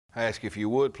I ask if you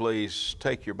would please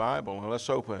take your Bible and let's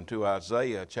open to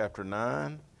Isaiah chapter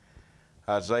 9.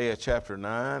 Isaiah chapter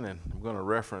 9, and I'm going to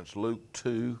reference Luke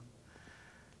 2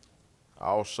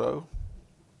 also.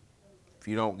 If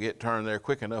you don't get turned there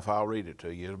quick enough, I'll read it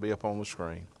to you. It'll be up on the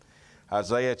screen.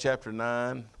 Isaiah chapter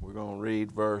 9, we're going to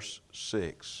read verse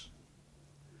 6.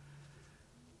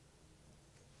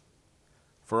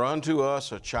 For unto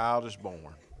us a child is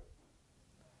born,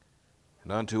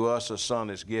 and unto us a son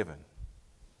is given,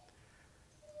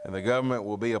 and the government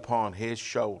will be upon his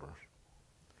shoulders,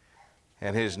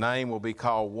 and his name will be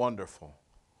called Wonderful,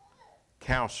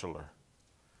 Counselor,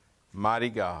 Mighty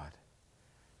God,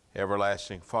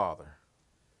 Everlasting Father,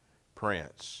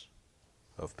 Prince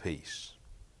of Peace.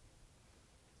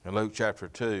 In Luke chapter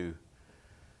 2,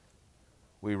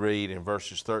 we read in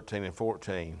verses 13 and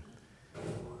 14,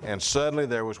 And suddenly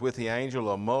there was with the angel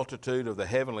a multitude of the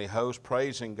heavenly host,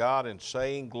 praising God and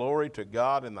saying, Glory to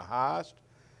God in the highest,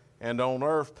 and on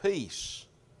earth peace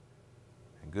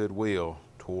and goodwill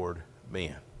toward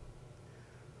men.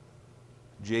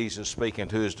 Jesus, speaking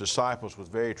to his disciples with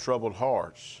very troubled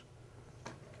hearts,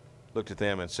 looked at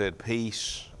them and said,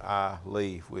 Peace I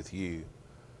leave with you.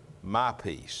 My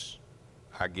peace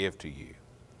I give to you.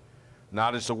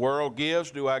 Not as the world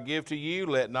gives do I give to you.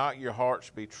 Let not your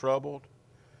hearts be troubled,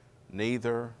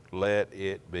 neither let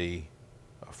it be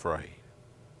afraid.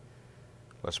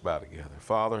 Let's bow together.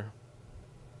 Father,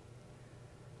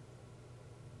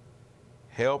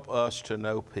 help us to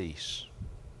know peace.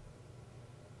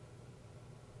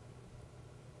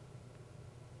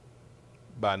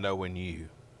 By knowing you.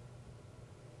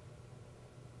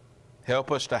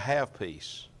 Help us to have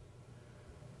peace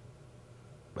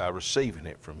by receiving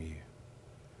it from you.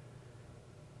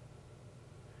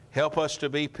 Help us to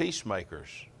be peacemakers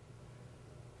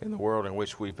in the world in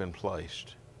which we've been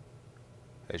placed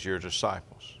as your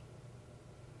disciples.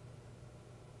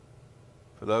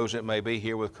 For those that may be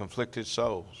here with conflicted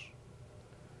souls,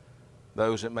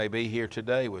 those that may be here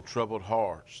today with troubled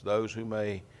hearts, those who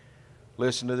may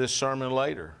listen to this sermon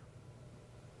later,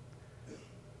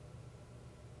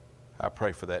 I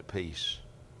pray for that peace.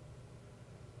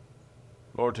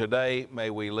 Lord, today may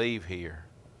we leave here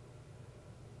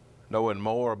knowing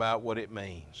more about what it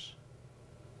means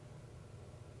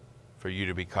for you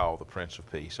to be called the Prince of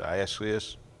Peace. I ask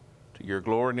this to your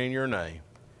glory and in your name.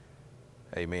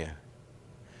 Amen.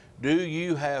 Do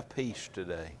you have peace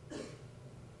today?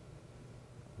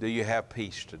 Do you have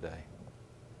peace today?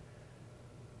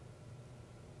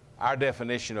 Our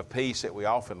definition of peace that we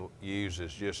often use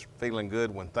is just feeling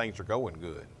good when things are going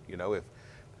good. You know, if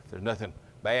there's nothing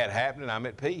bad happening, I'm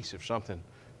at peace. If something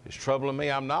is troubling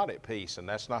me, I'm not at peace. And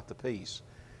that's not the peace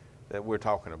that we're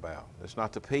talking about. It's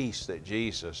not the peace that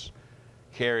Jesus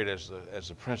carried as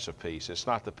the Prince of Peace. It's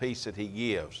not the peace that he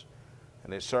gives.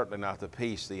 And it's certainly not the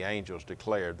peace the angels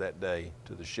declared that day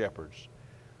to the shepherds.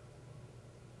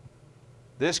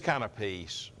 This kind of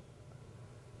peace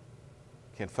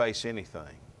can face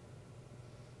anything.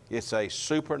 It's a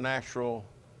supernatural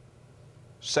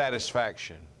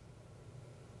satisfaction.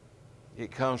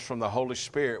 It comes from the Holy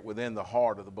Spirit within the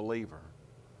heart of the believer.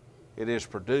 It is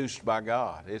produced by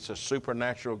God. It's a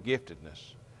supernatural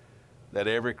giftedness that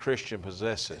every Christian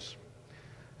possesses.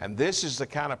 And this is the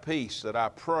kind of peace that I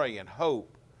pray and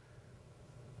hope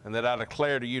and that I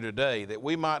declare to you today, that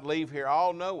we might leave here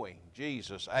all knowing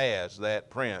Jesus as that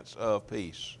Prince of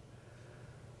Peace.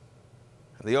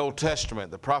 In the Old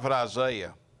Testament, the prophet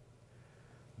Isaiah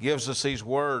gives us these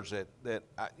words that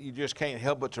you just can't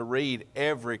help but to read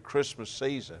every Christmas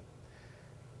season.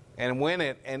 And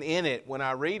in it, when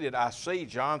I read it, I see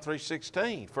John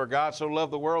 3:16, for God so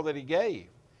loved the world that he gave.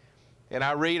 And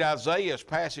I read Isaiah's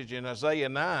passage in Isaiah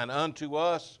 9, unto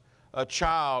us a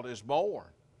child is born,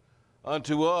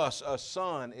 unto us a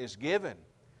son is given.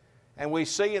 And we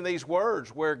see in these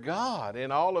words where God,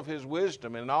 in all of his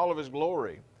wisdom and all of his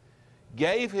glory,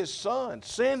 gave his son,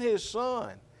 sent his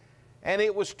son. And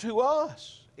it was to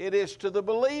us. It is to the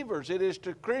believers. It is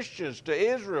to Christians, to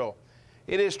Israel.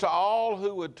 It is to all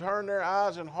who would turn their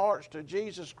eyes and hearts to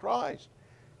Jesus Christ.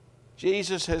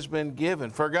 Jesus has been given.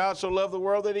 For God so loved the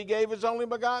world that he gave his only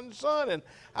begotten Son. And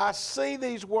I see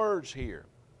these words here.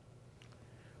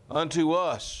 Unto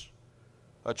us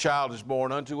a child is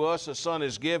born. Unto us a son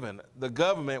is given. The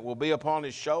government will be upon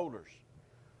his shoulders.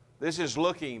 This is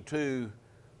looking to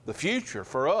the future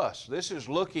for us. This is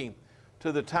looking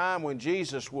to the time when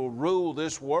Jesus will rule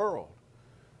this world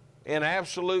in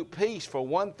absolute peace for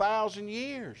 1,000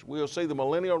 years. We'll see the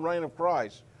millennial reign of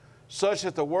Christ, such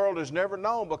that the world has never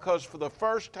known, because for the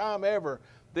first time ever,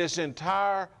 this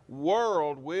entire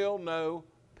world will know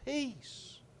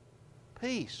peace.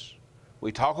 Peace.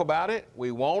 We talk about it,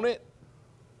 we want it,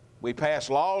 We pass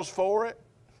laws for it.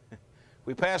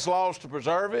 We pass laws to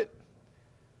preserve it.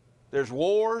 There's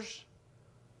wars,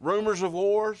 rumors of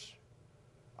wars.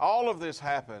 All of this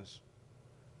happens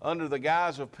under the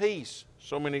guise of peace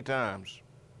so many times.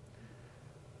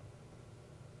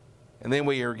 And then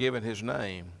we are given his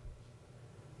name,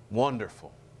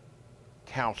 Wonderful,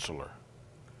 Counselor,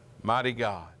 Mighty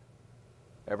God,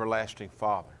 Everlasting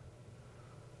Father.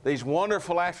 These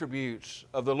wonderful attributes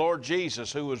of the Lord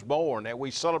Jesus who was born, that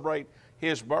we celebrate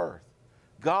his birth.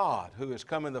 God who has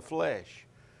come in the flesh.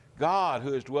 God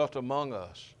who has dwelt among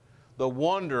us. The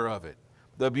wonder of it,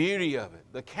 the beauty of it,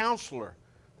 the counselor,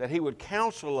 that he would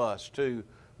counsel us to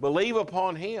believe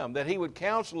upon him, that he would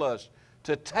counsel us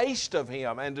to taste of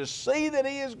him and to see that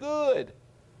he is good,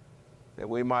 that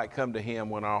we might come to him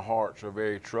when our hearts are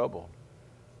very troubled,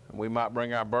 and we might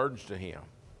bring our burdens to him.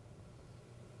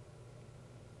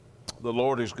 The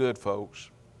Lord is good,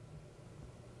 folks.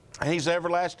 He's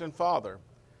everlasting Father.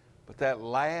 But that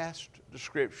last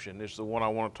description is the one I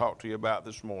want to talk to you about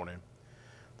this morning,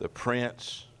 the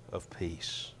Prince of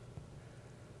Peace.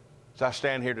 As I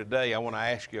stand here today, I want to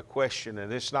ask you a question,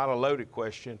 and it's not a loaded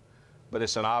question, but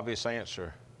it's an obvious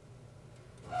answer.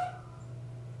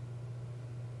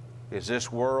 Is this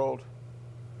world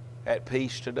at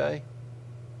peace today?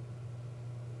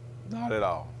 Not at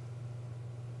all.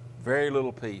 Very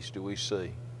little peace do we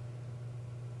see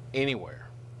anywhere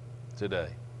today.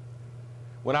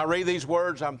 When I read these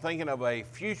words, I'm thinking of a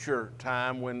future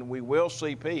time when we will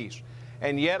see peace.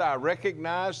 And yet I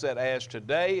recognize that as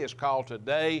today is called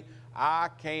today, I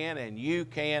can and you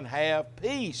can have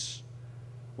peace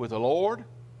with the Lord,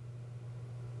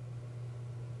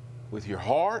 with your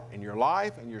heart and your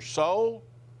life and your soul,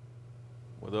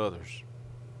 with others.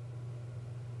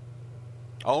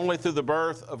 Only through the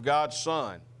birth of God's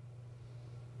Son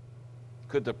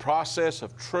could the process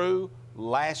of true,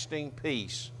 lasting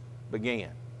peace begin.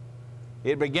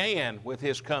 It began with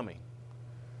his coming.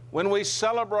 When we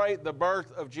celebrate the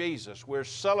birth of Jesus, we're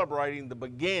celebrating the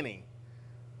beginning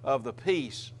of the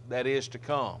peace that is to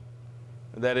come,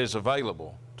 that is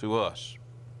available to us.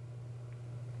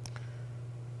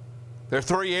 There are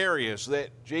three areas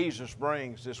that Jesus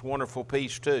brings this wonderful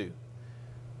peace to.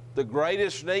 The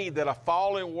greatest need that a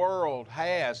fallen world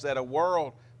has, that a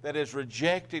world that has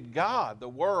rejected God, the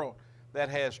world that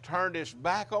has turned its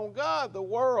back on God, the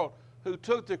world who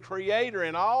took the Creator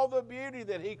and all the beauty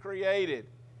that he created,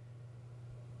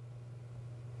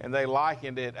 and they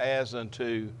likened it as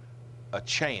unto a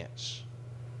chance,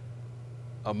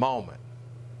 a moment,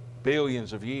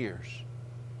 billions of years.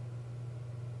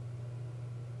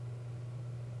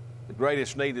 The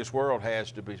greatest need this world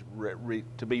has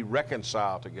to be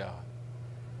reconciled to God.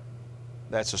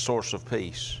 That's a source of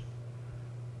peace.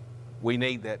 We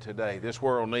need that today. This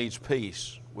world needs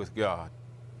peace with God.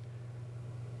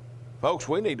 Folks,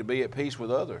 we need to be at peace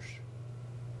with others.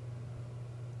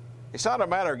 It's not a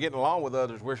matter of getting along with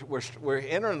others. We're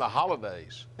entering the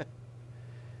holidays.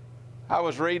 I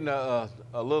was reading a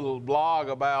little blog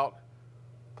about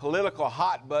political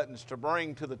hot buttons to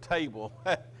bring to the table.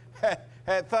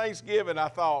 At Thanksgiving, I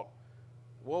thought,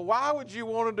 well, why would you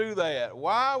want to do that?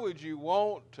 Why would you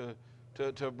want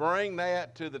to bring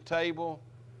that to the table?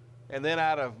 And then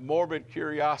out of morbid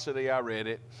curiosity, I read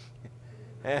it.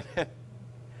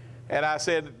 And I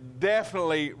said,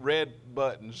 definitely red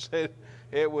buttons.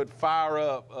 It would fire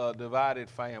up a divided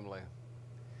family.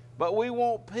 But we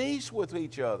want peace with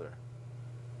each other.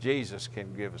 Jesus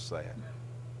can give us that.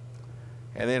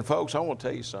 And then, folks, I want to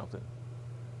tell you something.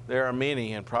 There are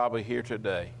many, and probably here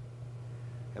today,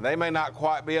 and they may not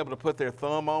quite be able to put their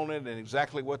thumb on it and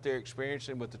exactly what they're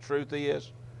experiencing, but the truth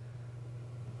is,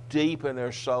 deep in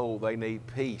their soul, they need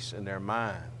peace in their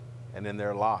mind and in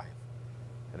their life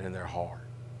and in their heart.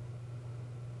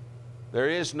 There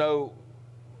is no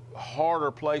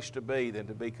harder place to be than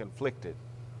to be conflicted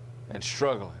and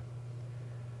struggling.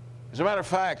 As a matter of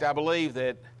fact, I believe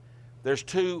that there's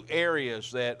two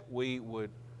areas that we would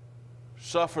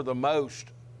suffer the most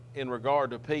in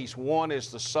regard to peace. One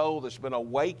is the soul that's been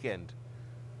awakened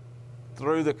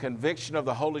through the conviction of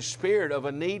the Holy Spirit of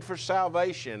a need for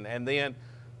salvation, and then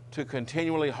to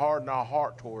continually harden our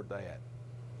heart toward that.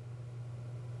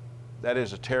 That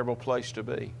is a terrible place to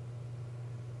be.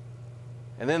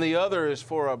 And then the other is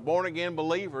for a born-again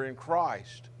believer in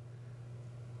Christ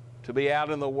to be out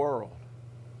in the world,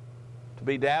 to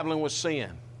be dabbling with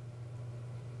sin,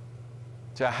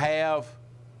 to have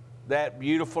that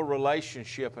beautiful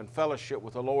relationship and fellowship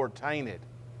with the Lord tainted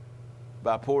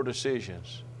by poor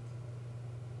decisions.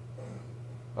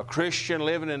 A Christian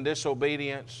living in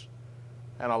disobedience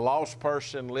and a lost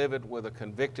person living with a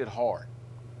convicted heart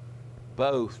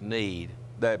both need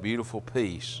that beautiful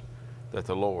peace that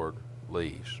the Lord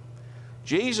leaves.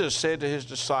 Jesus said to his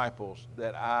disciples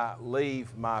that I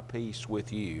leave my peace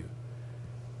with you,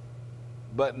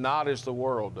 but not as the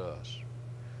world does.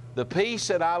 The peace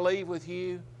that I leave with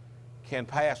you can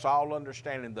pass all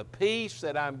understanding. The peace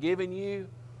that I'm giving you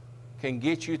can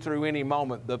get you through any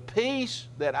moment. The peace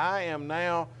that I am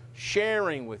now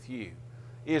sharing with you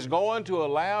is going to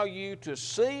allow you to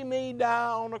see me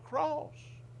die on a cross,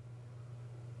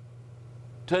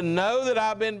 to know that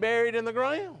I've been buried in the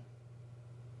ground,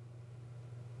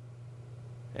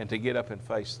 and to get up and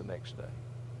face the next day.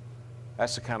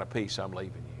 That's the kind of peace I'm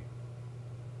leaving you.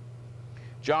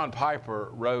 John Piper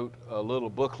wrote a little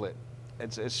booklet.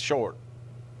 It's short.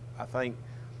 I think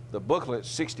the booklet's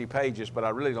 60 pages, but I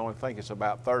really only think it's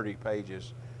about 30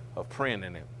 pages of print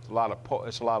in it. It's a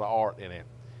lot of art in it.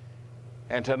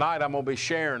 And tonight I'm going to be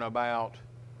sharing about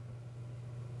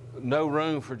no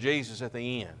room for Jesus at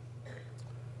the end.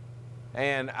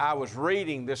 And I was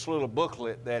reading this little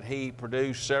booklet that he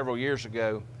produced several years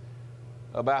ago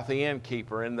about the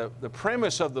innkeeper. And the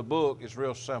premise of the book is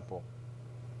real simple.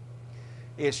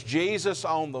 It's Jesus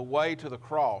on the way to the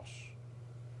cross,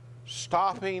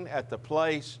 stopping at the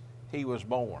place he was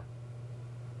born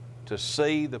to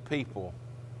see the people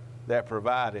that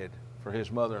provided for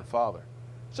his mother and father.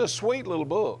 It's a sweet little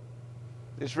book.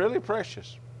 It's really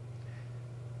precious.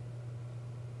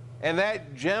 And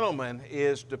that gentleman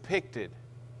is depicted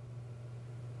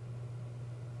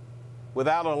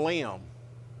without a limb,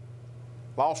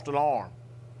 lost an arm,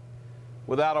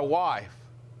 without a wife,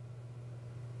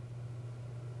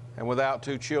 and without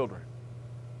 2 children.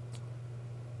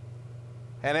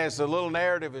 And as the little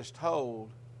narrative is told,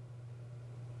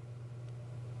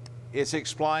 it's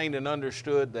explained and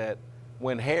understood that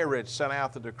when Herod sent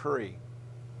out the decree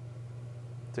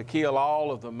to kill all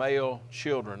of the male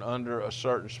children under a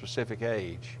certain specific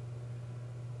age,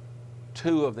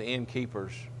 2 of the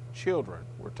innkeeper's children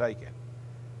were taken.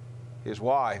 His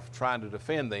wife, trying to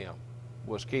defend them,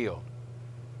 was killed.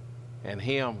 And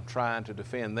him trying to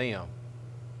defend them,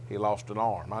 he lost an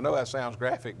arm. I know that sounds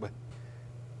graphic, but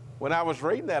when I was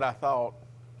reading that, I thought,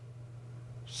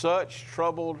 such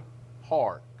troubled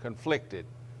heart, conflicted,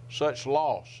 such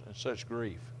loss and such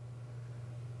grief.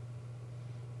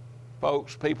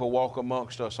 Folks, people walk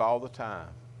amongst us all the time,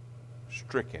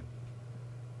 stricken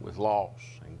with loss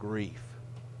and grief.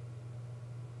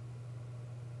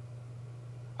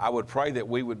 I would pray that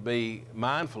we would be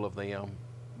mindful of them,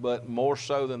 but more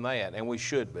so than that, and we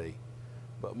should be,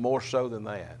 but more so than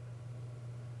that,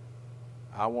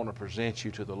 I want to present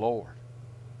you to the Lord,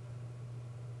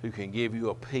 who can give you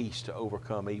a peace to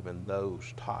overcome even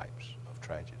those types of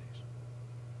tragedies.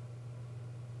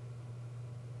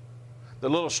 The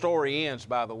little story ends,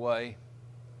 by the way,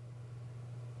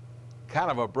 kind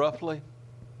of abruptly.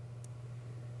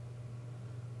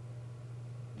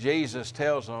 Jesus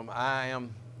tells them, I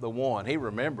am the one. He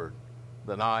remembered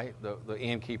the night, the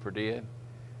innkeeper did.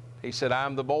 He said,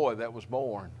 I'm the boy that was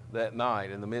born that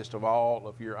night in the midst of all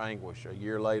of your anguish, a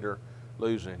year later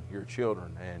losing your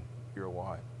children and your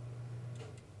wife.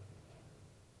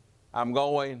 I'm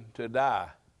going to die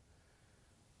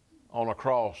on a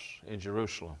cross in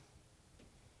Jerusalem,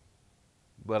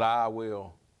 but I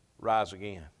will rise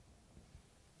again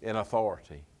in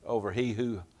authority over he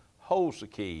who holds the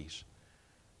keys.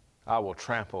 I will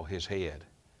trample his head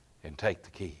and take the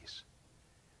keys.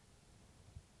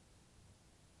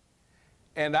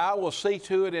 And I will see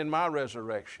to it in my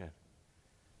resurrection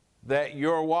that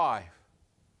your wife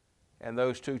and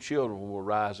those 2 children will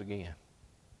rise again.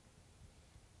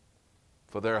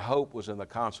 For their hope was in the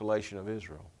consolation of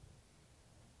Israel,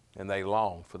 and they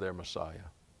longed for their Messiah.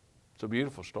 It's a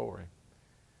beautiful story.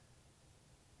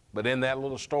 But in that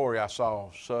little story, I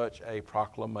saw such a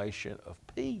proclamation of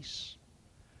peace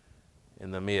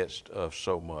in the midst of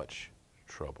so much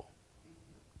trouble.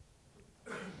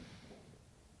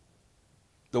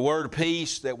 The word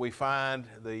peace that we find,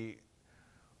 the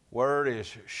word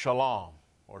is shalom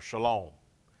or shalom.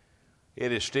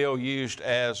 It is still used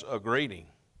as a greeting.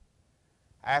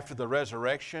 After the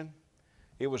resurrection,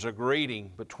 it was a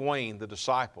greeting between the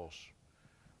disciples.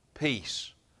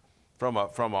 Peace. From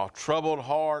a troubled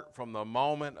heart, from the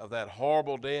moment of that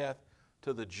horrible death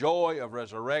to the joy of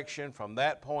resurrection, from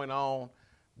that point on,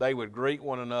 they would greet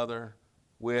one another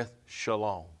with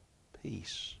shalom.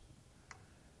 Peace.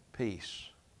 Peace.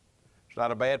 It's not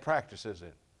a bad practice, is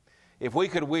it? If we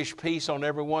could wish peace on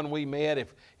everyone we met,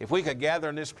 if we could gather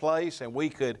in this place and we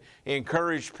could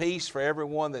encourage peace for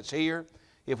everyone that's here,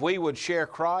 if we would share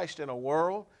Christ in a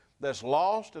world that's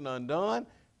lost and undone,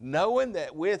 knowing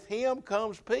that with Him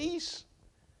comes peace,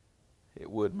 it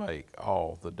would make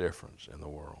all the difference in the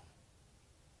world.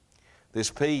 This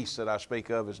peace that I speak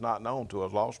of is not known to a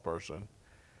lost person,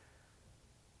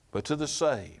 but to the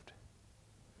saved.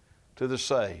 To the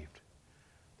saved,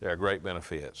 there are great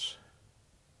benefits.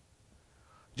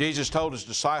 Jesus told his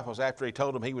disciples after he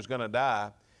told them he was going to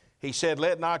die, he said,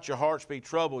 "Let not your hearts be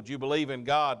troubled. You believe in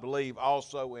God, believe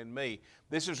also in me."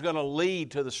 This is going to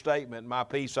lead to the statement, "My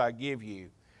peace I give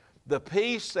you." The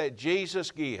peace that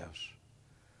Jesus gives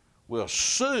will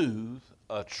soothe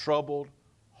a troubled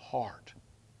heart.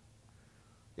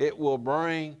 It will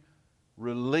bring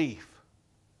relief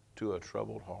to a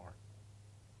troubled heart.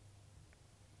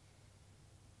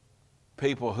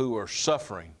 People who are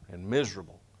suffering and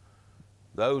miserable,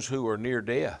 those who are near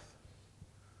death,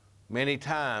 many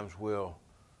times will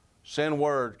send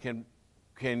word, can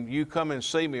you come and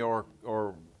see me, or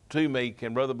to me,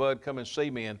 can Brother Bud come and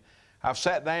see me? And I've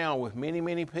sat down with many,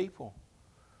 many people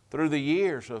through the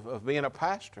years of being a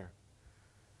pastor.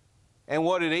 And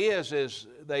what it is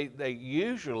they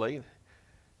usually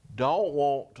don't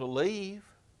want to leave.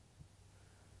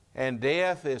 And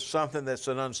death is something that's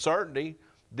an uncertainty.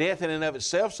 Death in and of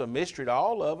itself is a mystery to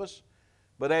all of us.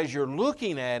 But as you're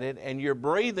looking at it and you're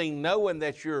breathing, knowing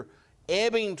that you're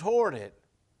ebbing toward it,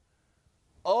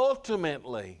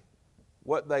 ultimately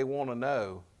what they want to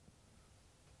know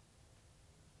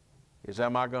is,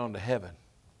 am I going to heaven?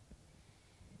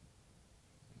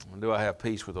 And do I have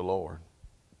peace with the Lord?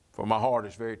 For my heart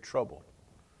is very troubled.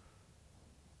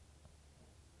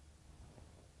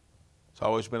 It's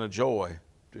always been a joy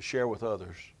to share with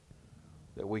others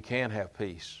that we can have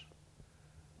peace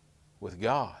with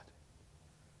God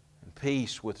and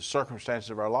peace with the circumstances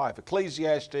of our life.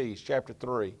 Ecclesiastes chapter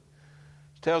 3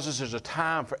 tells us there's a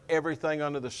time for everything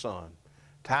under the sun.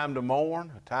 Time to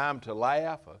mourn, a time to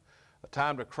laugh, a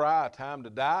time to cry, a time to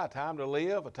die, a time to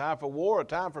live, a time for war, a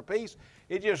time for peace.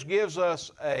 It just gives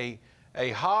us a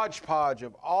hodgepodge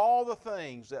of all the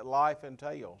things that life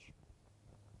entails.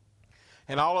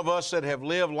 And all of us that have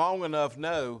lived long enough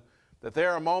know that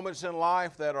there are moments in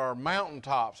life that are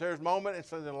mountaintops. There's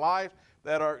moments in life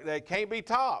that can't be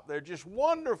topped. They're just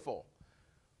wonderful.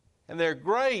 And they're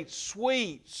great,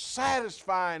 sweet,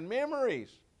 satisfying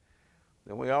memories.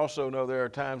 Then we also know there are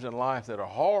times in life that are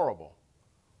horrible,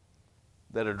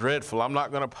 that are dreadful. I'm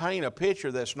not going to paint a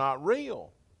picture that's not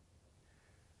real.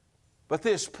 But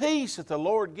this peace that the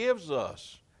Lord gives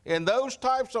us in those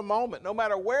types of moments, no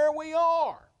matter where we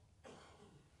are,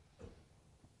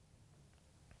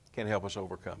 can help us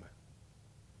overcome it.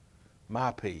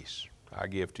 My peace I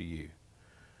give to you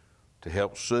to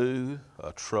help soothe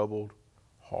a troubled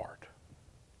heart.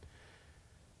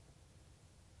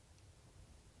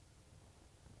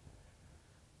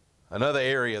 Another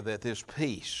area that this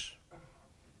peace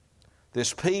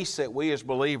that we as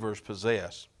believers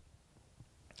possess,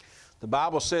 the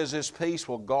Bible says this peace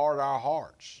will guard our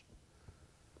hearts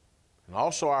and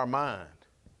also our mind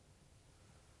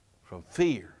from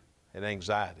fear and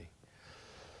anxiety.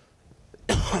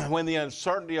 When the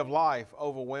uncertainty of life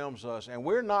overwhelms us and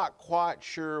we're not quite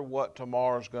sure what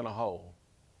tomorrow's going to hold.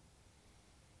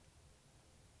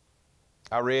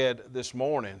 I read this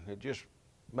morning, it just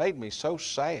made me so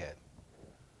sad.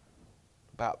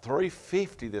 About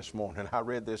 3:50 this morning, I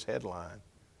read this headline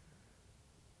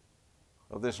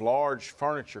of this large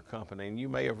furniture company, and you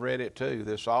may have read it too.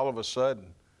 This all of a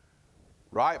sudden,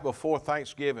 right before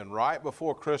Thanksgiving, right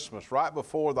before Christmas, right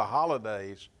before the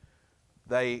holidays,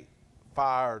 they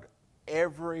fired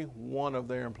every one of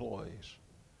their employees.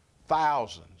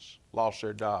 Thousands lost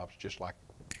their jobs just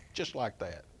like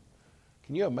that.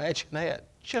 Can you imagine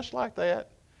that? Just like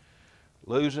that.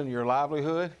 Losing your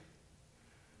livelihood.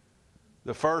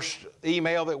 The first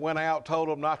email that went out told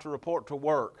them not to report to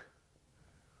work,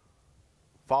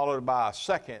 followed by a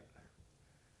second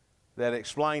that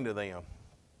explained to them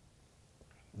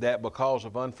that because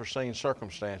of unforeseen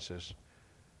circumstances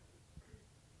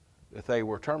that they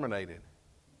were terminated,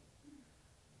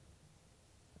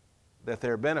 that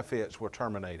their benefits were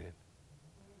terminated.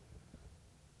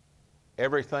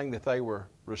 Everything that they were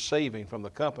receiving from the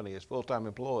company as full-time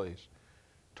employees,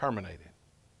 terminated.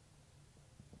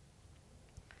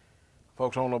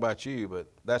 Folks, I don't know about you, but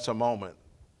that's a moment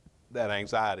that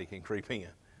anxiety can creep in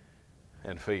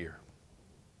and fear.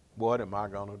 What am I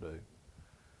going to do?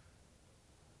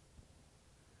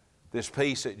 This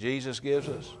peace that Jesus gives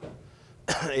us,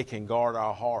 it can guard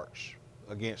our hearts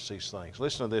against these things.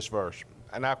 Listen to this verse,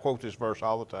 and I quote this verse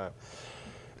all the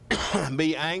time.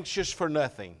 Be anxious for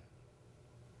nothing,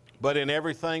 but in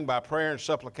everything by prayer and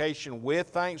supplication with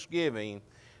thanksgiving,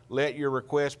 let your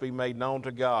requests be made known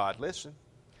to God. Listen.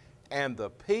 And the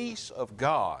peace of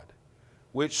God,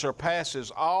 which surpasses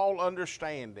all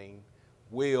understanding,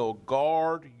 will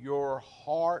guard your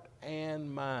heart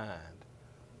and mind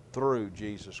through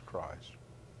Jesus Christ.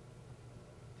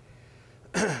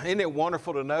 Isn't it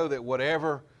wonderful to know that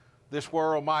whatever this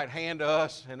world might hand to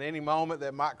us in any moment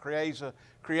that might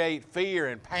create fear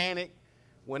and panic,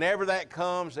 whenever that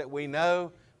comes, that we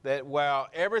know that while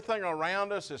everything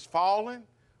around us is falling,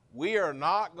 we are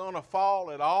not going to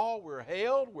fall at all. We're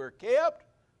held, we're kept,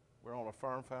 we're on a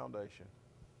firm foundation.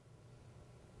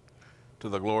 To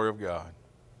the glory of God.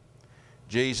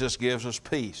 Jesus gives us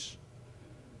peace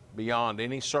beyond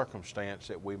any circumstance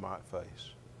that we might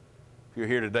face. If you're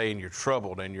here today and you're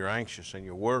troubled and you're anxious and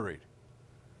you're worried,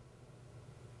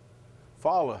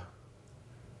 follow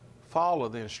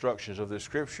the instructions of this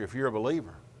Scripture if you're a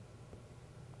believer.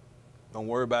 Don't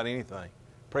worry about anything.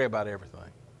 Pray about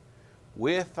everything.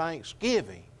 With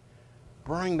thanksgiving,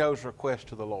 bring those requests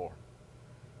to the Lord,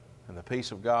 and the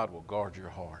peace of God will guard your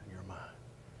heart and your mind.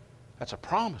 That's a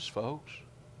promise, folks.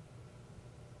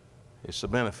 It's the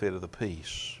benefit of the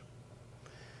peace.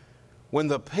 When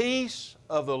the peace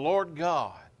of the Lord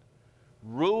God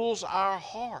rules our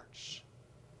hearts,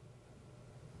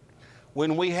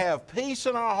 when we have peace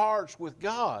in our hearts with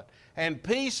God, and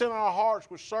peace in our hearts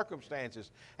with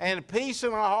circumstances, and peace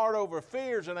in our heart over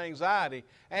fears and anxiety,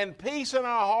 and peace in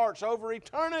our hearts over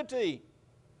eternity,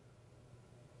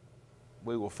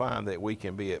 we will find that we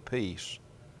can be at peace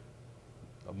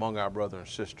among our brothers and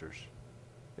sisters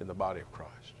in the body of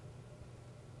Christ.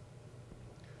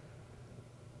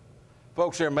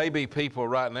 Folks, there may be people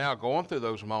right now going through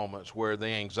those moments where the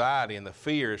anxiety and the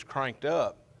fear is cranked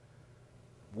up.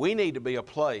 We need to be a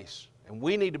place, and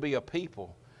we need to be a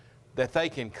people that they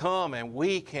can come and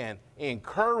we can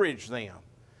encourage them.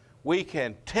 We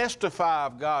can testify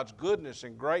of God's goodness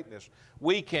and greatness.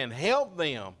 We can help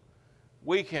them.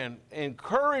 We can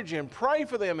encourage and pray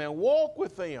for them and walk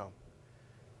with them.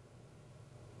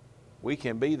 We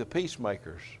can be the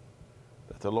peacemakers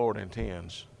that the Lord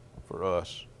intends for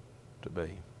us to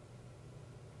be.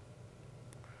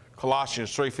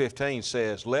 Colossians 3:15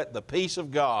 says, "Let the peace of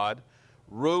God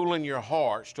rule in your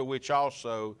hearts, to which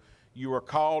also you are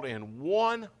called in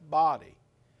one body,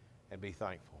 and be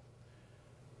thankful."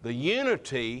 The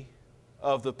unity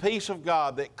of the peace of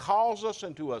God that calls us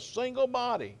into a single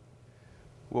body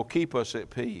will keep us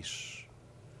at peace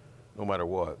no matter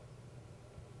what.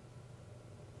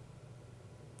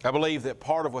 I believe that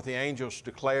part of what the angels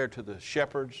declared to the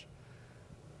shepherds,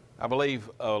 I believe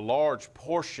a large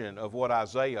portion of what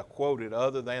Isaiah quoted,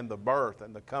 other than the birth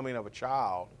and the coming of a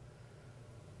child,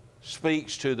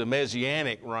 speaks to the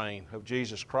messianic reign of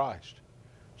Jesus Christ.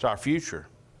 It's our future.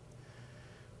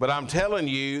 But I'm telling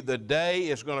you, the day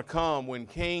is going to come when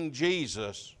King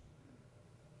Jesus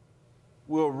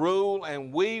will rule,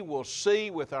 and we will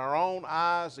see with our own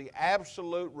eyes the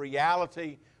absolute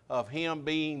reality of Him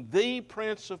being the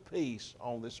Prince of Peace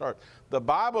on this earth. The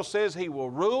Bible says He will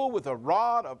rule with a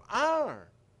rod of iron.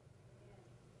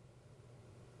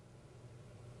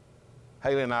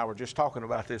 Haley and I were just talking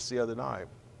about this the other night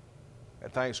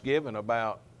at Thanksgiving,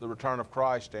 about the return of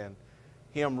Christ and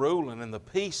Him ruling and the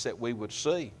peace that we would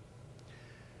see.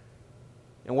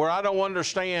 And where I don't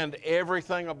understand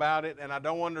everything about it, and I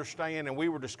don't understand, and we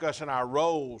were discussing our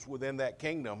roles within that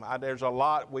kingdom. There's a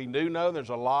lot we do know, there's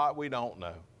a lot we don't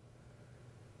know.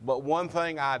 But one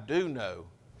thing I do know,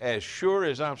 as sure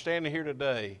as I'm standing here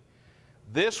today,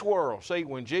 this world, see,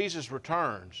 when Jesus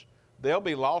returns, there'll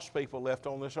be lost people left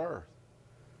on this earth.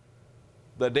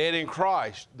 The dead in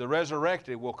Christ, the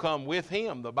resurrected, will come with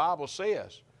Him, the Bible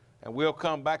says, and we'll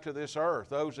come back to this earth,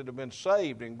 those that have been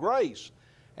saved in grace.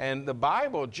 And the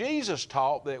Bible, Jesus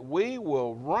taught that we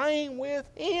will reign with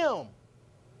Him.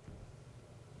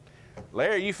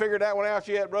 Larry, you figured that one out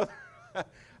yet, brother?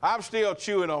 I'm still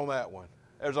chewing on that one.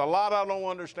 There's a lot I don't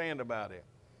understand about it,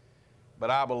 but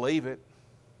I believe it.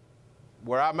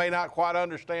 Where I may not quite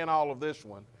understand all of this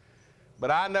one,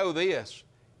 but I know this: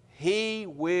 He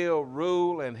will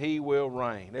rule and He will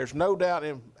reign. There's no doubt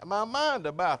in my mind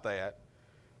about that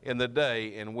in the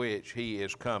day in which He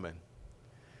is coming.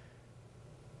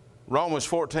 Romans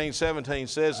 14:17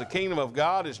 says, "The kingdom of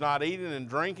God is not eating and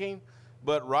drinking,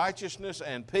 but righteousness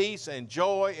and peace and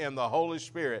joy in the Holy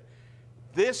Spirit."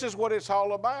 This is what it's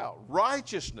all about: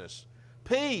 righteousness,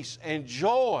 peace, and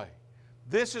joy.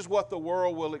 This is what the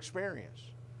world will experience.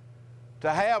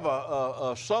 To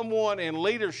have someone in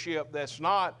leadership that's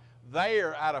not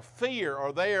there out of fear,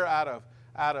 or there out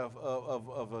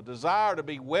of a desire to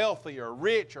be wealthy or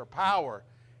rich or power.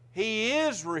 He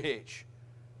is rich.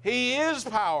 He is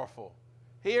powerful.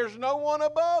 There's no one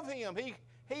above Him.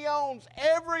 He owns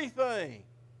everything.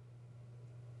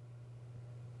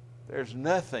 There's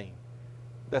nothing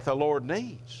that the Lord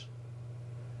needs.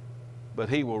 But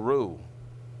He will rule,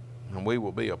 and we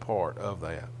will be a part of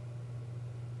that.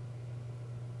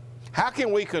 How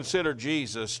can we consider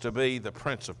Jesus to be the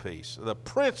Prince of Peace? The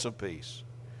Prince of Peace.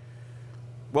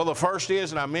 Well, the first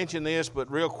is, and I mentioned this, but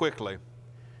real quickly,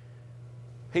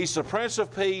 He's the Prince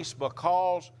of Peace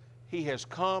because He has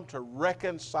come to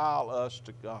reconcile us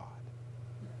to God.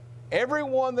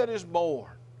 Everyone that is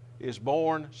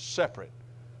born separate,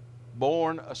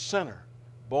 born a sinner,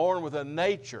 born with a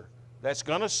nature that's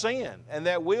going to sin and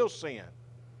that will sin.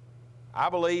 I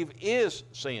believe is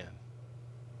sin.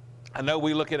 I know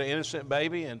we look at an innocent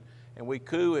baby and we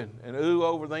coo and ooh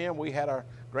over them. We had our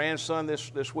grandson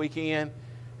this weekend,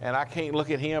 and I can't look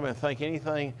at him and think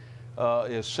anything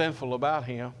is sinful about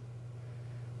him.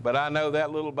 But I know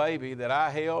that little baby that I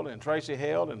held and Tracy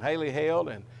held and Haley held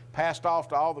and passed off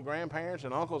to all the grandparents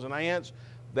and uncles and aunts,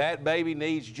 that baby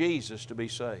needs Jesus to be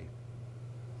saved.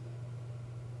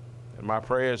 And my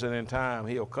prayer is that in time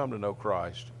he'll come to know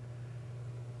Christ.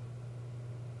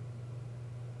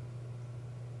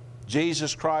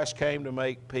 Jesus Christ came to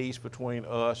make peace between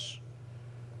us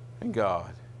and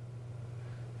God.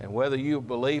 And whether you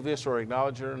believe this or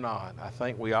acknowledge it or not, I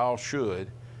think we all should,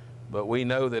 but we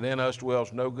know that in us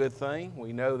dwells no good thing.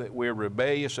 We know that we're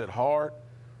rebellious at heart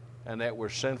and that we're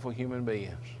sinful human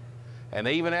beings. And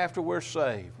even after we're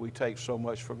saved, we take so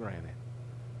much for granted.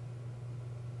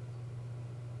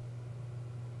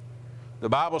 The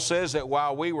Bible says that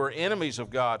while we were enemies of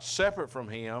God, separate from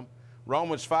Him,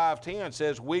 Romans 5:10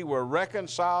 says we were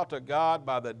reconciled to God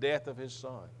by the death of His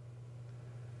Son.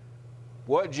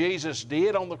 What Jesus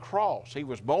did on the cross, He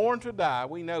was born to die,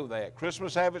 we know that.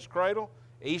 Christmas has its cradle,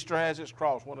 Easter has its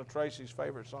cross, one of Tracy's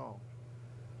favorite songs.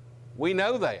 We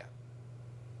know that.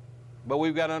 But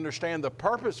we've got to understand the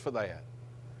purpose for that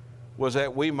was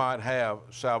that we might have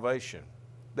salvation,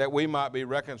 that we might be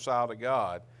reconciled to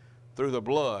God through the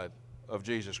blood of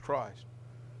Jesus Christ.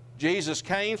 Jesus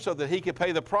came so that He could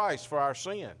pay the price for our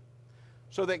sin,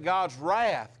 so that God's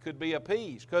wrath could be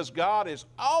appeased, because God is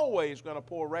always going to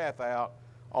pour wrath out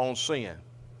on sin.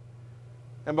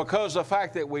 And because of the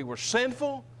fact that we were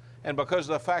sinful, and because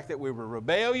of the fact that we were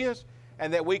rebellious,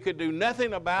 and that we could do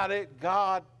nothing about it,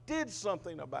 God did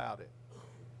something about it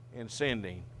in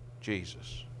sending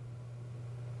Jesus.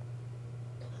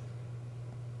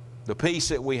 The peace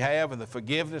that we have and the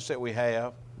forgiveness that we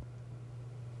have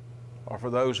are for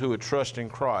those who would trust in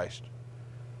Christ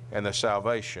and the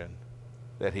salvation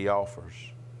that He offers.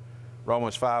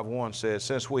 Romans 5:1 says,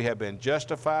 since we have been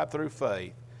justified through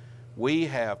faith, we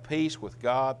have peace with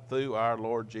God through our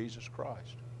Lord Jesus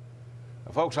Christ.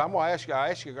 Now, folks, I'm going to ask you, I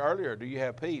asked you earlier, do you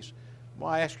have peace? I'm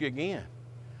going to ask you again.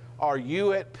 Are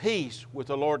you at peace with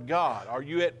the Lord God? Are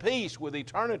you at peace with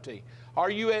eternity? Are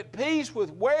you at peace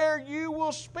with where you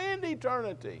will spend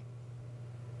eternity?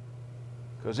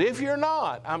 Because if you're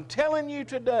not, I'm telling you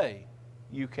today,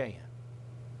 you can.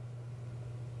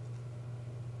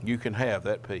 You can have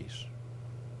that peace.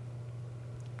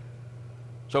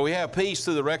 So we have peace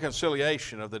through the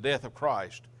reconciliation of the death of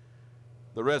Christ,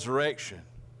 the resurrection,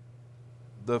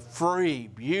 the free,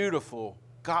 beautiful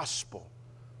gospel,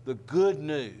 the good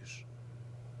news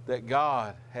that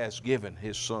God has given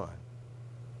His Son.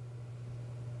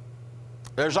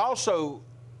 There's also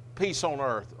peace on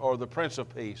earth, or the Prince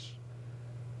of Peace,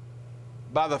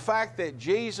 by the fact that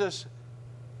Jesus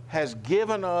has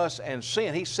given us and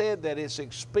sent. He said that it's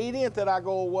expedient that I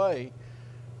go away,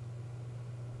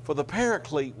 for the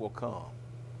Paraclete will come.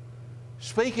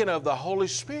 Speaking of the Holy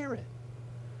Spirit,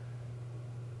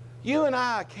 you and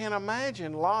I can't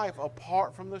imagine life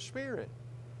apart from the Spirit.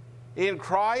 In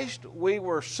Christ, we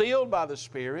were sealed by the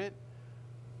Spirit.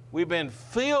 We've been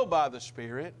filled by the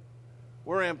Spirit.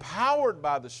 We're empowered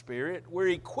by the Spirit. We're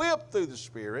equipped through the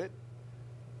Spirit.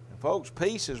 And folks,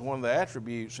 peace is one of the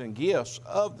attributes and gifts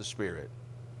of the Spirit.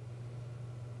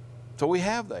 So we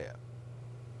have that.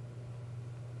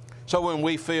 So when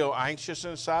we feel anxious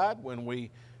inside, when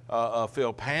we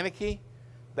feel panicky,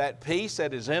 that peace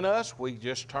that is in us, we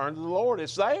just turn to the Lord.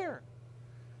 It's there.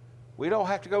 We don't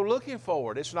have to go looking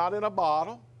for it. It's not in a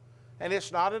bottle, and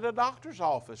it's not in a doctor's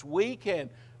office. We can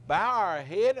bow our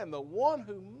head, and the one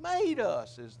who made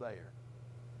us is there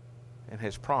and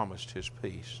has promised His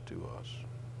peace to us.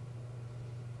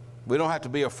 We don't have to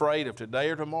be afraid of today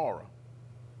or tomorrow.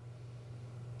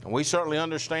 And we certainly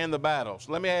understand the battles.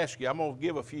 Let me ask you, I'm going to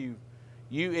give a few.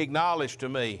 You acknowledge to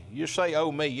me. You say,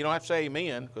 oh, me. You don't have to say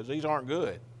amen, because these aren't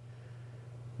good.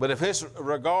 But if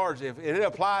it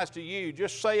applies to you,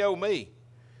 just say, oh, me.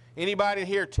 Anybody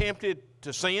here tempted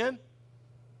to sin?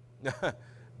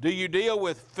 Do you deal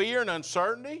with fear and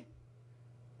uncertainty?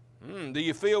 Do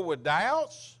you feel with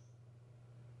doubts?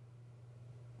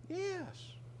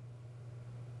 Yes.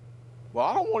 Well,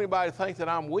 I don't want anybody to think that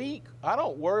I'm weak. I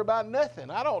don't worry about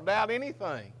nothing. I don't doubt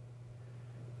anything.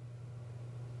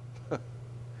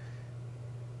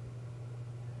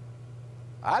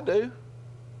 I do.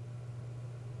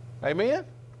 Amen?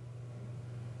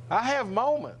 I have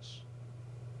moments.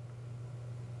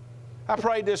 I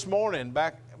prayed this morning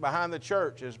back behind the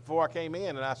church before I came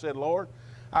in, and I said, Lord,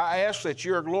 I ask that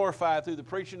you're glorified through the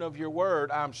preaching of your word.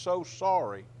 I'm so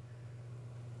sorry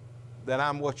that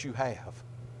I'm what you have.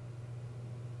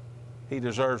 He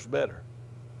deserves better.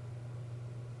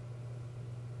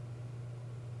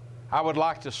 I would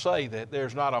like to say that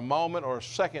there's not a moment or a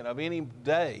second of any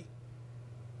day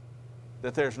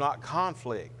that there's not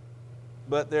conflict.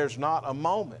 But there's not a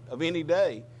moment of any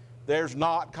day there's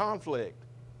not conflict.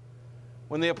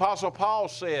 When the Apostle Paul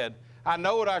said, I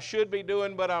know what I should be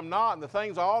doing, but I'm not, and the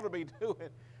things I ought to be doing,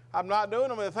 I'm not doing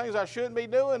them, and the things I shouldn't be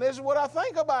doing, this is what I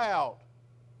think about.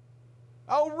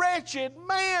 Oh, wretched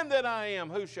man that I am,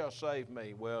 who shall save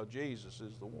me? Well, Jesus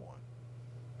is the one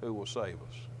who will save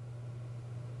us.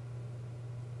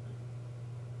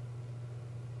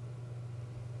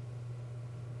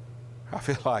 I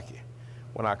feel like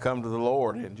when I come to the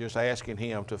Lord and just asking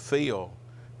Him to fill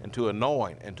and to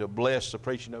anoint and to bless the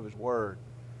preaching of His Word,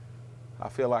 I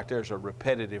feel like there's a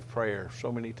repetitive prayer so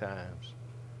many times.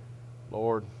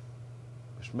 Lord,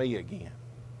 it's me again.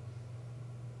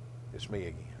 It's me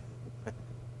again.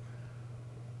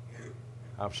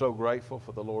 I'm so grateful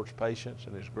for the Lord's patience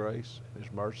and His grace and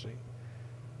His mercy.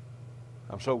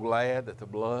 I'm so glad that the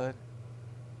blood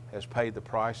has paid the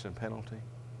price and penalty.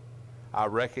 I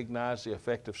recognize the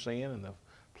effect of sin in the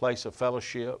place of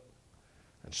fellowship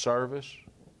and service.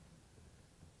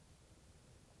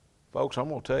 Folks, I'm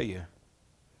going to tell you,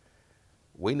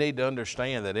 we need to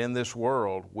understand that in this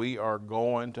world we are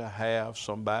going to have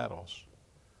some battles.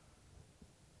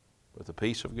 But the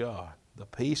peace of God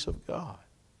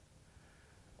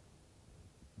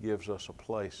gives us a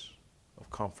place of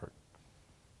comfort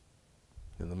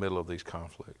in the middle of these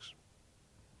conflicts.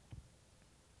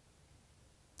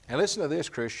 And listen to this,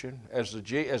 Christian, as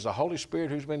the Holy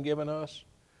Spirit who's been given us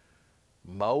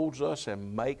molds us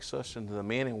and makes us into the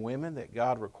men and women that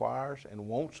God requires and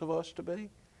wants of us to be,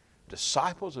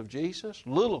 disciples of Jesus,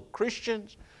 little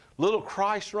Christians, little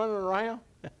Christ running around,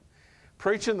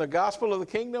 preaching the gospel of the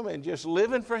kingdom and just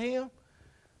living for Him,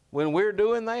 when we're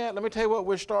doing that, let me tell you what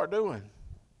we'll start doing.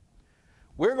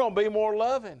 We're going to be more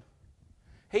loving.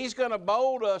 He's going to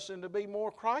mold us into be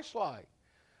more Christ-like.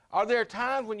 Are there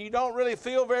times when you don't really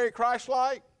feel very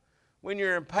Christ-like? When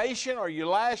you're impatient or you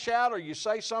lash out or you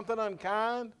say something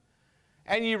unkind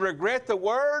and you regret the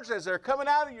words as they're coming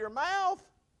out of your mouth?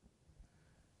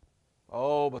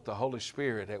 Oh, but the Holy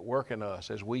Spirit at work in us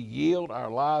as we yield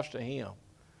our lives to Him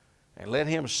and let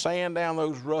Him sand down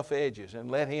those rough edges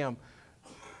and let Him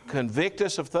convict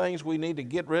us of things we need to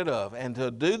get rid of and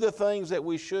to do the things that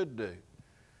we should do.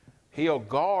 He'll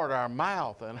guard our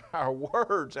mouth and our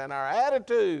words and our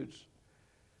attitudes.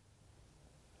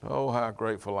 Oh, how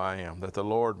grateful I am that the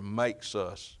Lord makes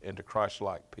us into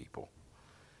Christ-like people.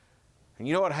 And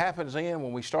you know what happens then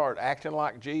when we start acting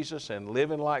like Jesus and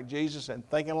living like Jesus and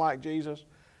thinking like Jesus?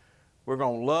 We're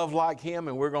going to love like Him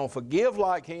and we're going to forgive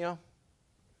like Him.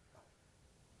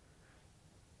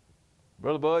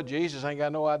 Brother Bud, Jesus ain't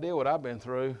got no idea what I've been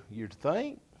through. You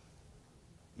think?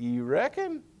 You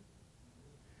reckon?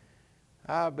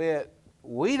 I bet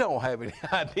we don't have any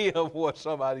idea of what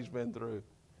somebody's been through.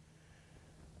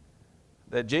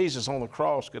 That Jesus on the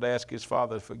cross could ask His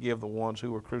Father to forgive the ones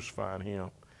who were crucifying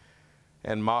Him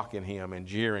and mocking Him and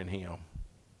jeering Him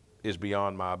is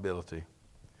beyond my ability.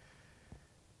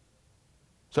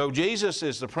 So Jesus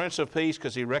is the Prince of Peace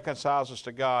because He reconciles us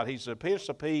to God. He's the Prince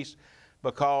of Peace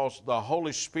because the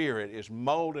Holy Spirit is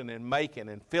molding and making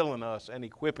and filling us and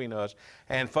equipping us.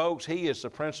 And folks, He is the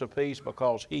Prince of Peace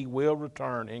because He will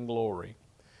return in glory.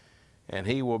 And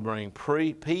He will bring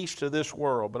peace to this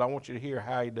world. But I want you to hear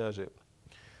how He does it.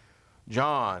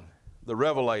 John, the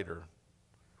Revelator,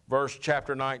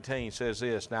 chapter 19 says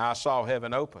this, Now I saw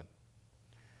heaven open,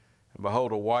 and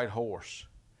behold a white horse,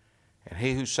 and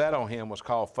He who sat on him was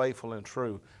called Faithful and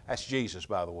True. That's Jesus,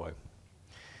 by the way.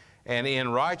 And in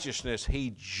righteousness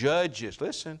He judges,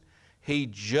 listen, He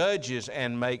judges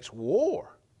and makes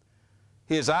war.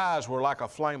 His eyes were like a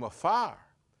flame of fire,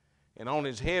 and on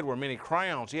His head were many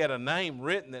crowns. He had a name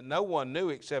written that no one knew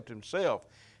except Himself.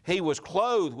 He was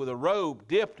clothed with a robe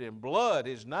dipped in blood.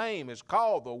 His name is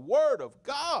called the Word of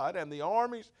God, and the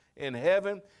armies in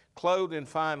heaven, clothed in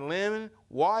fine linen,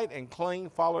 white and clean,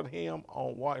 followed Him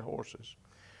on white horses.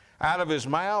 Out of His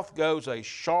mouth goes a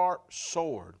sharp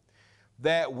sword,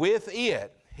 that with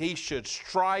it He should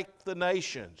strike the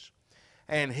nations,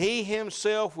 and He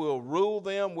Himself will rule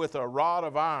them with a rod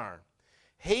of iron.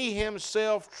 He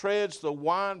Himself treads the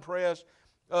winepress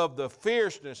of the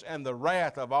fierceness and the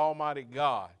wrath of Almighty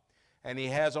God. and he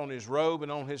has on his robe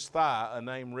and on his thigh a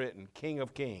name written, King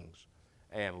of Kings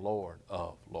and Lord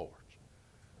of Lords.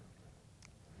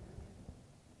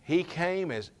 He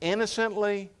came as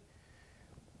innocently,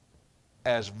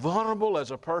 as vulnerable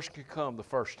as a person could come the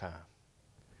first time.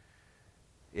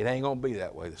 It ain't going to be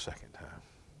that way the second time.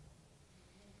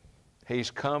 He's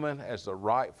coming as the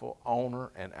rightful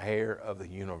owner and heir of the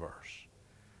universe.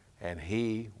 And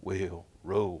he will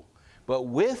rule. But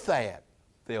with that,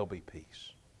 there'll be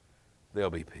peace. There'll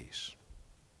be peace.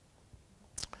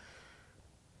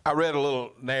 I read a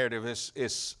little narrative.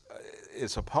 It's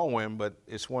a poem, but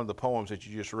it's one of the poems that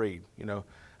you just read. You know,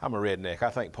 I'm a redneck.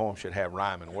 I think poems should have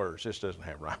rhyming words. This doesn't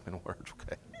have rhyming words,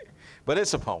 okay? But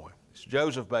it's a poem.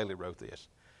 Joseph Bailey wrote this.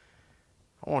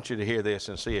 I want you to hear this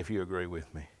and see if you agree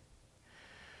with me.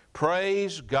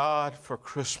 Praise God for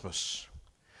Christmas.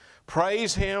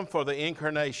 Praise Him for the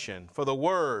incarnation, for the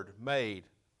Word made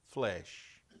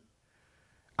flesh.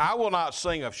 I will not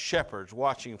sing of shepherds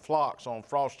watching flocks on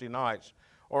frosty nights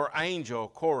or angel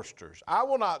choristers. I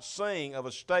will not sing of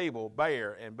a stable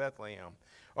bare in Bethlehem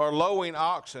or lowing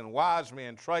oxen, wise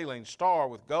men trailing star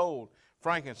with gold,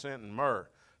 frankincense, and myrrh.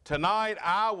 Tonight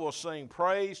I will sing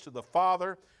praise to the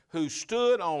Father who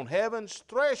stood on heaven's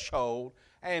threshold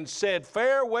and said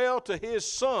farewell to His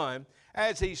Son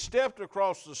as He stepped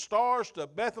across the stars to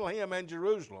Bethlehem and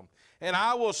Jerusalem. And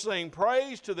I will sing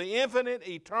praise to the infinite,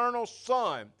 eternal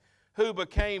Son who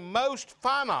became most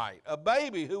finite, a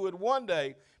baby who would one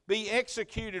day be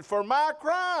executed for my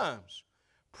crimes.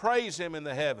 Praise Him in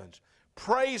the heavens.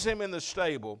 Praise Him in the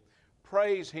stable.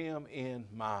 Praise Him in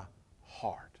my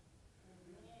heart.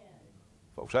 Amen.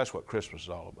 Folks, that's what Christmas is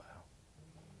all about.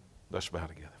 Let's bow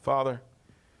together. Father,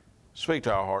 speak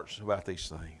to our hearts about these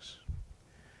things.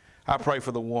 I pray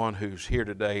for the one who's here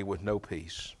today with no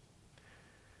peace.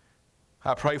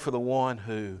 I pray for the one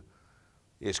who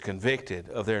is convicted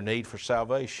of their need for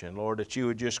salvation. Lord, that you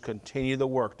would just continue the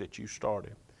work that you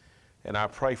started. And I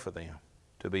pray for them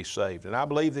to be saved. And I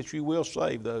believe that you will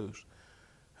save those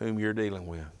whom you're dealing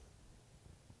with.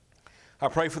 I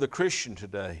pray for the Christian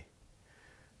today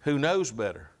who knows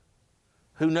better,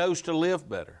 who knows to live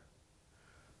better,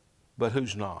 but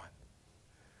who's not.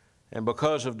 And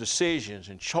because of decisions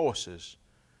and choices,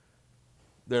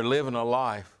 they're living a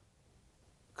life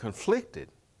conflicted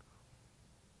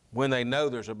when they know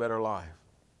there's a better life.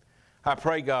 I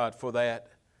pray, God, for that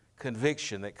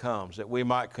conviction that comes, that we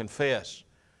might confess,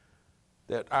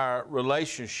 that our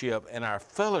relationship and our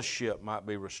fellowship might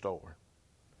be restored.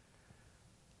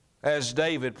 As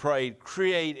David prayed,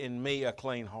 create in me a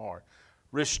clean heart.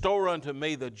 Restore unto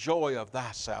me the joy of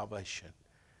thy salvation.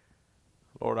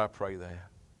 Lord, I pray that.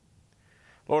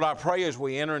 Lord, I pray as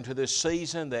we enter into this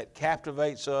season that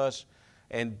captivates us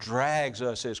and drags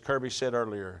us, as Kirby said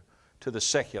earlier, to the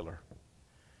secular,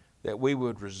 that we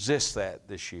would resist that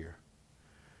this year,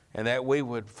 and that we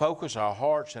would focus our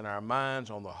hearts and our minds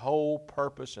on the whole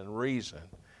purpose and reason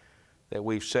that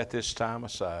we've set this time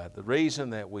aside. The reason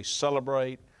that we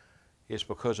celebrate is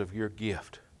because of your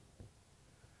gift.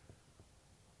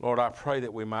 Lord, I pray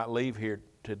that we might leave here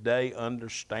today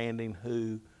understanding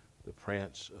who the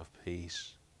Prince of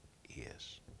Peace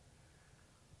is.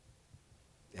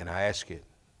 And I ask it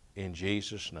in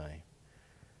Jesus' name.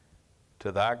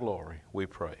 To thy glory we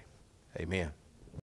pray. Amen.